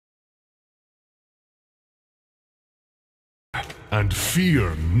and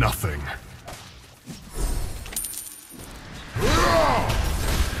fear nothing.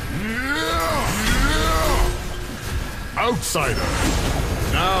 Outsider,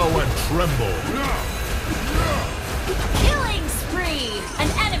 now and tremble. Killing spree! An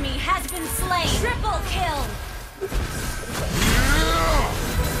enemy has been slain. Triple kill!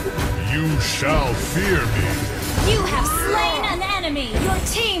 You shall fear me. You have slain an enemy. Your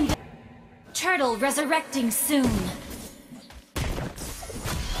team. Turtle resurrecting soon.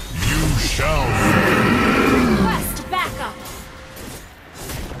 You shall fear me. Request backup.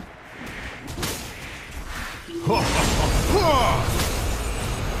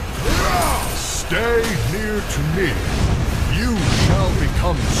 Stay near to me. You shall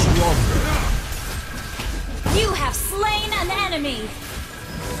become stronger. You have slain an enemy.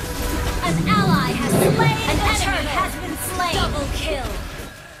 An ally has slain an enemy has been slain. Double kill.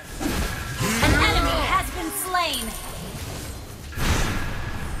 An enemy has been slain.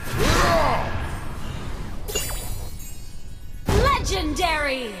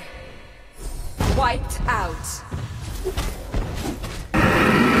 Legendary. Wiped out.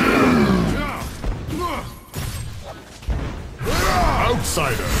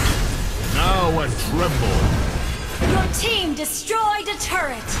 Outsider, now and tremble. Your team destroyed a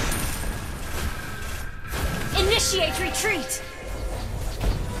turret. Initiate retreat.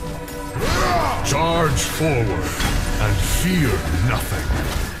 Charge forward and fear nothing.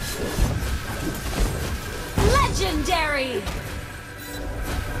 Legendary.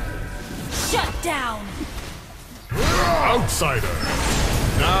 Shut down. Outsider,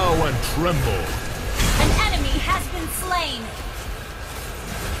 now and tremble. An enemy has been slain.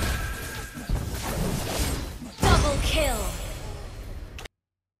 Double kill.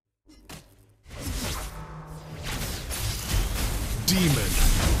 Demon,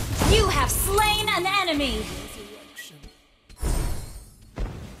 You have slain an enemy.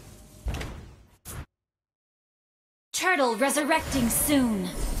 Turtle resurrecting soon.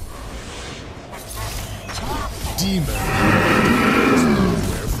 demon. There's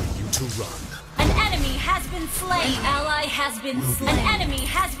nowhere for you to run. An enemy has been slain. An ally has been slain. An enemy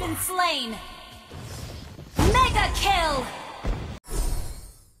has been slain. Mega kill.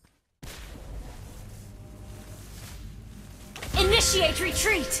 Initiate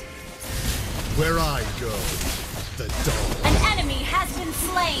retreat. Where I go, the dawn. An enemy has been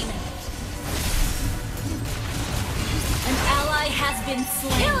slain. An ally has been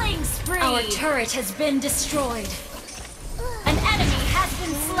slain. Killing spree. Our turret has been destroyed. An enemy has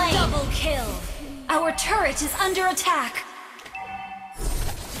been slain. Double kill. Our turret is under attack.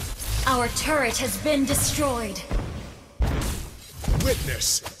 Our turret has been destroyed.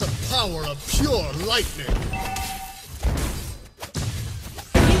 Witness the power of pure lightning.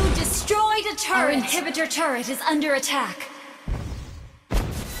 You destroyed a turret. Our inhibitor turret is under attack.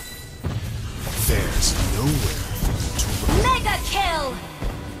 There's nowhere for you to run. Mega kill.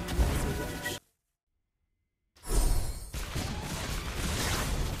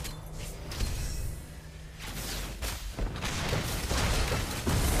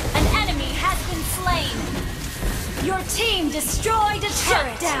 An enemy has been slain. Your team destroyed a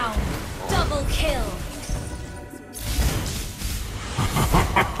turret. Shut down. Double kill.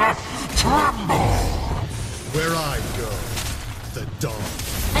 Where I go, the dawn.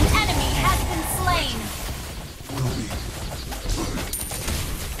 An enemy has been slain.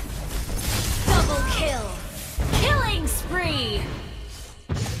 Double kill. Killing spree.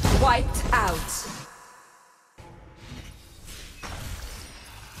 Wiped out.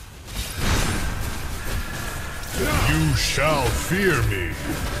 You shall fear me.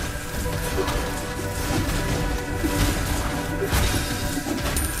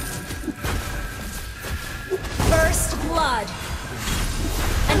 First blood.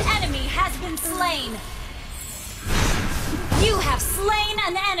 An enemy has been slain. You have slain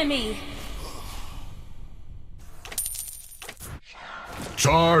an enemy.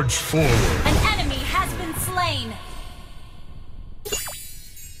 Charge forward. An enemy has been slain.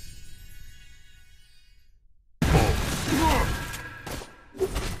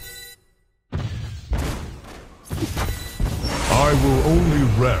 I will only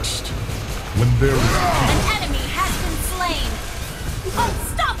rest when there is peace. An enemy has been slain.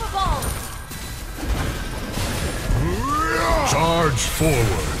 Unstoppable! Charge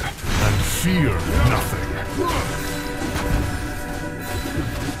forward and fear nothing.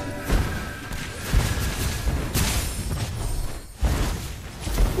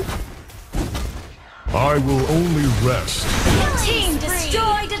 I will only rest. Your team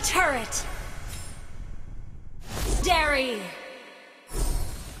destroyed a turret. Dairy.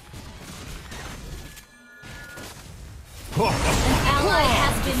 An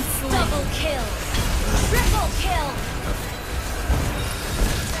been slain. Double kill. Triple kill.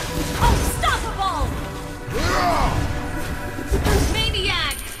 Unstoppable.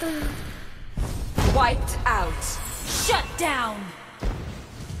 Maniac. Wiped out. Shut down.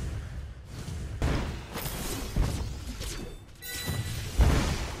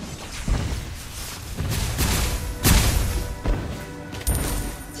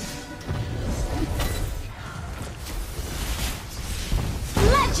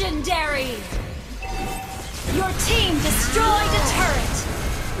 Legendary! Your team destroyed a turret!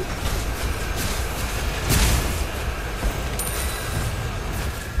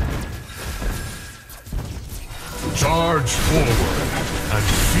 Charge forward and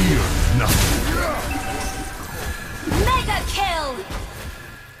fear nothing. Mega kill!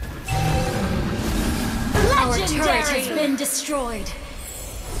 Our turret has been destroyed.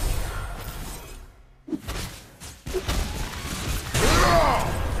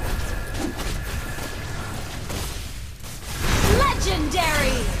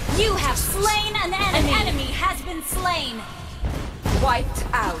 Legendary! You have slain an enemy! An enemy has been slain! Wiped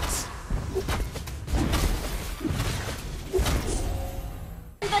out.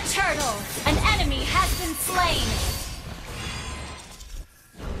 The turtle! An enemy has been slain!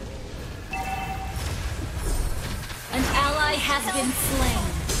 An ally has been slain!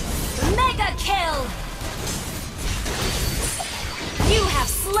 Mega kill! You have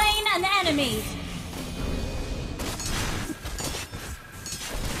slain an enemy!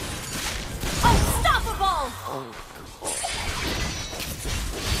 Unstoppable!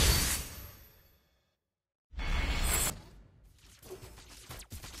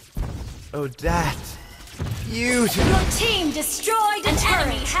 Oh, that beauty! Your team destroyed an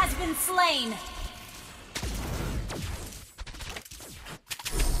enemy has been slain!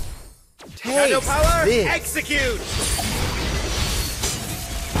 Shadow power, execute!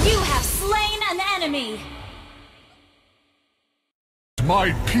 You have slain an enemy!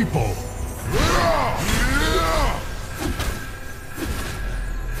 My people!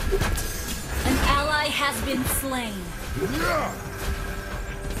 An ally has been slain.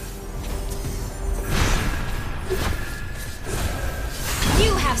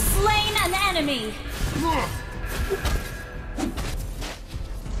 You have slain an enemy!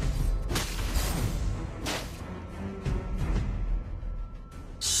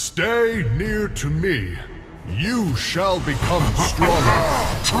 Stay near to me. You shall become stronger.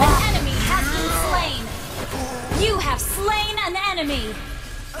 An enemy has been slain! You have slain an enemy!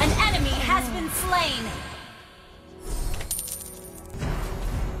 An enemy has been slain!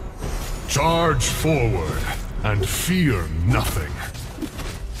 Charge forward and fear nothing.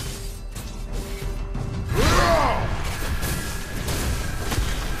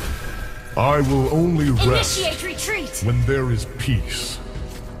 I will only rest Initiate retreat! when there is peace.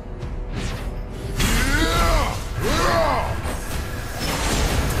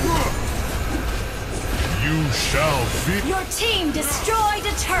 You shall fear. Your team destroyed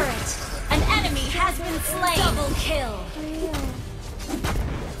a turret! An enemy has been slain! Double kill!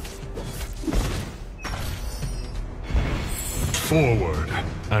 Forward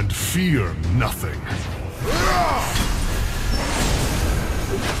and fear nothing.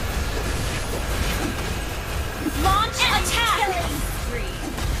 Launch attack! Killing spree!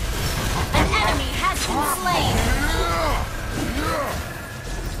 An enemy has been slain!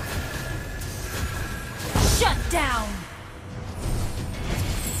 Shut down!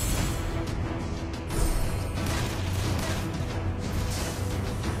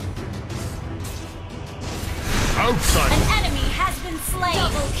 Outside. An enemy has been slain!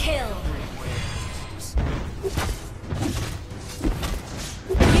 Double kill!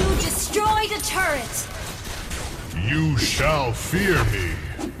 You destroyed a turret! You shall fear me.